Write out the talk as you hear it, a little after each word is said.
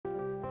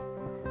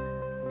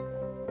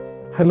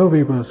Hello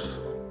viewers,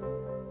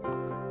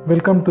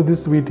 welcome to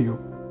this video.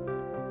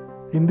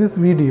 In this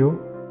video,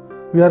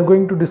 we are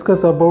going to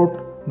discuss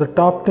about the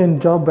top 10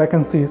 job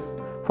vacancies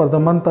for the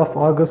month of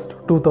August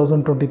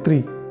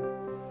 2023.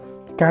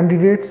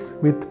 Candidates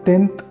with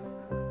 10th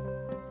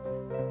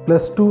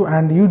plus 2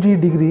 and UG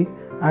degree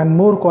and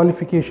more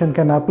qualification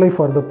can apply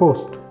for the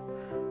post.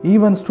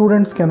 Even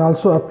students can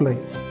also apply.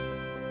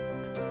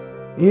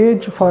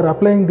 Age for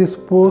applying this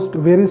post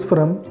varies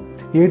from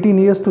 18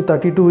 years to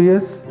 32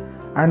 years,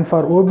 and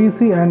for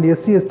OBC and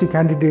SC/ST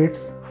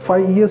candidates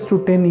 5 years to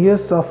 10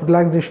 years of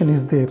relaxation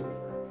is there.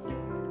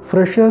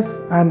 Freshers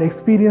and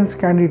experienced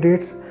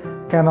candidates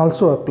can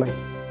also apply.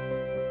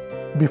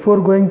 Before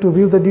going to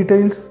view the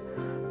details,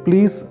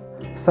 please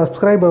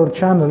subscribe our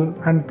channel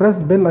and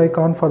press bell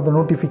icon for the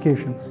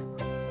notifications.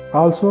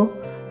 Also,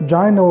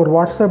 join our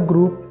WhatsApp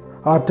group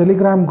or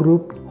Telegram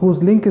group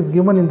whose link is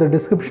given in the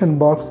description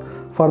box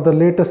for the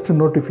latest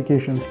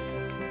notifications.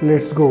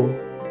 Let's go.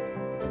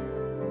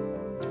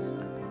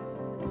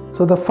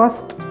 So the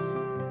first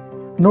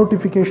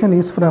notification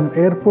is from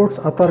Airports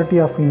Authority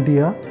of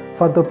India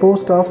for the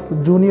post of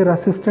junior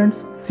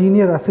assistants,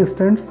 senior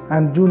assistants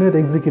and junior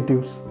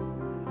executives.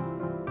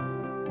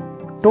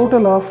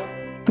 Total of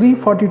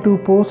 342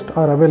 posts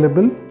are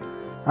available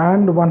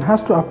and one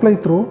has to apply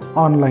through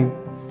online.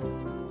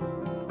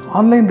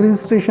 Online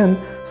registration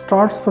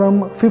starts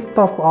from 5th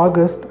of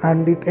August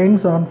and it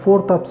ends on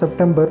 4th of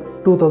September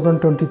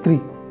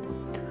 2023.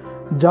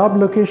 Job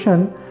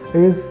location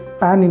is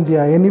Pan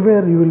India,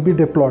 anywhere you will be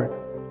deployed.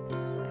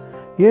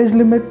 Age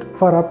limit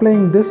for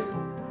applying this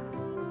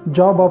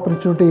job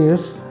opportunity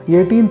is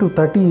 18 to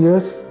 30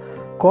 years.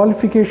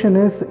 Qualification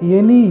is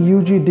any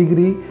UG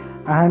degree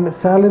and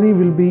salary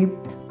will be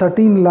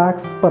 13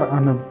 lakhs per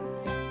annum.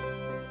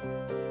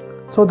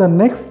 So the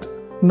next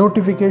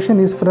notification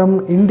is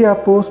from India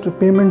Post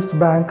Payments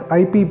Bank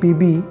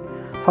IPPB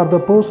for the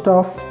post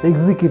of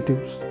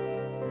executives.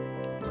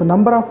 So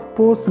number of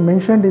posts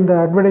mentioned in the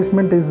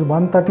advertisement is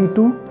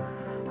 132.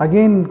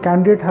 Again,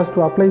 candidate has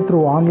to apply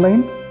through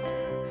online.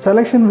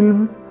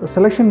 Selection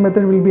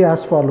method will be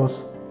as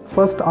follows.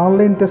 First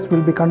online test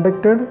will be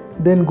conducted,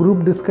 then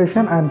group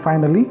discussion and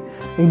finally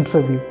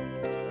interview.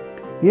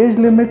 Age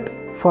limit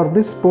for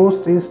this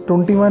post is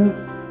 21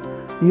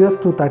 years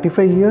to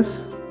 35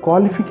 years.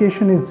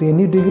 Qualification is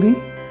any degree.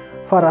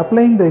 For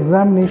applying the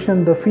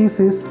examination, the fees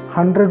is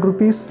 100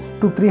 rupees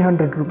to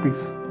 300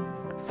 rupees.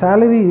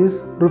 Salary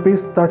is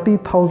rupees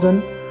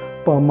 30,000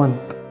 per month.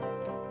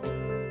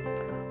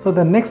 So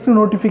the next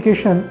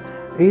notification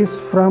is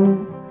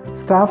from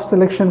Staff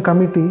Selection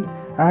Committee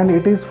and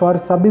it is for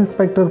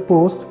Sub-Inspector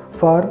post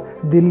for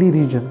Delhi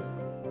region.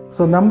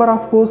 So number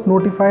of posts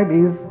notified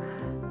is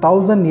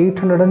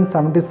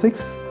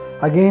 1876.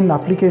 Again,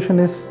 application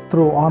is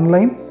through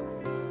online.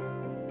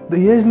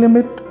 The age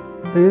limit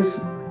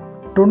is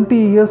 20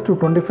 years to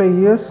 25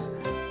 years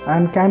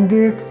and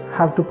candidates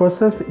have to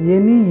possess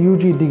any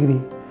UG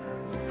degree.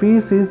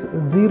 Fees is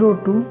 0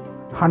 to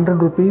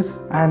 100 rupees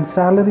and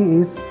salary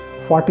is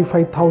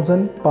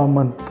 45,000 per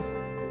month.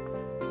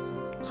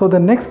 So the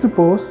next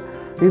post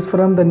is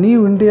from the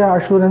New India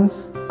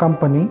Assurance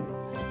Company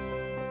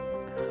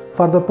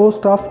for the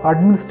post of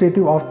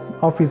administrative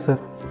officer.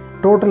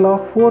 Total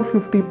of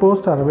 450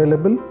 posts are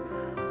available.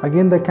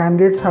 Again, the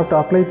candidates have to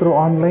apply through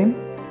online.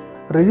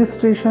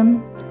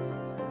 Registration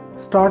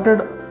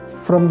started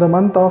from the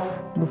month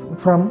of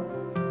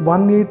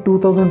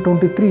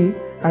 1/8/2023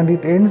 and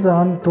it ends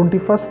on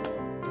 21st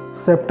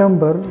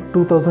September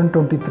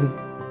 2023.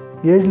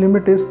 Age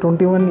limit is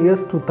 21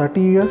 years to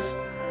 30 years.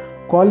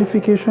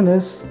 Qualification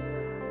is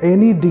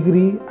any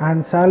degree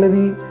and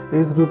salary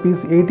is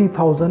rupees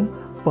 80,000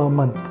 per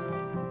month.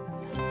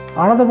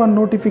 Another one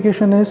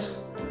notification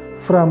is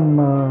from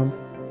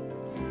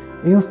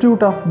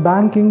Institute of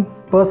Banking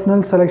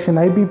Personnel Selection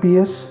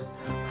IBPS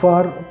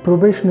for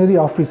probationary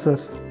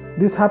officers.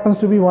 This happens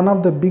to be one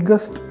of the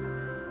biggest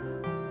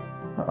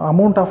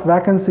amount of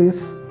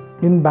vacancies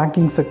in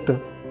banking sector.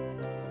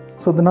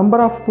 So the number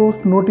of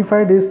posts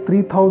notified is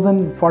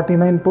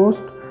 3049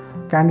 posts.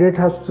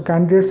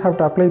 Candidates have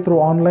to apply through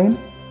online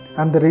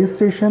and the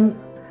registration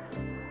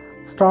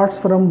starts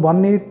from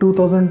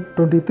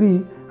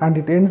 1/8/2023 and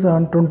it ends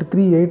on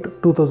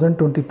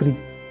 23/8/2023.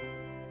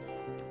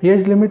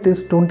 Age limit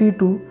is 20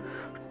 to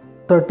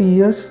 30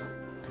 years.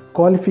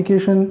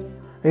 Qualification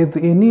is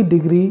any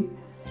degree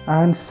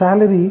and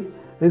salary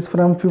is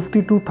from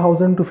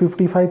 52,000 to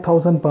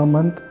 55,000 per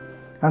month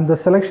and the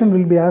selection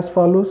will be as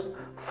follows.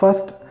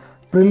 First,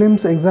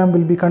 prelims exam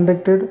will be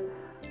conducted.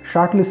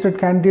 Shortlisted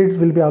candidates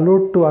will be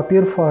allowed to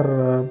appear for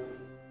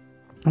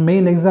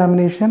main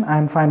examination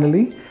and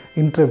finally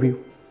interview.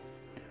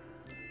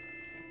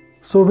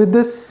 So with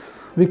this,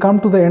 we come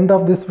to the end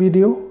of this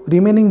video.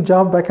 Remaining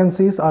job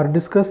vacancies are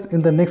discussed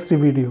in the next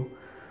video.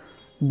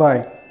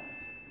 Bye.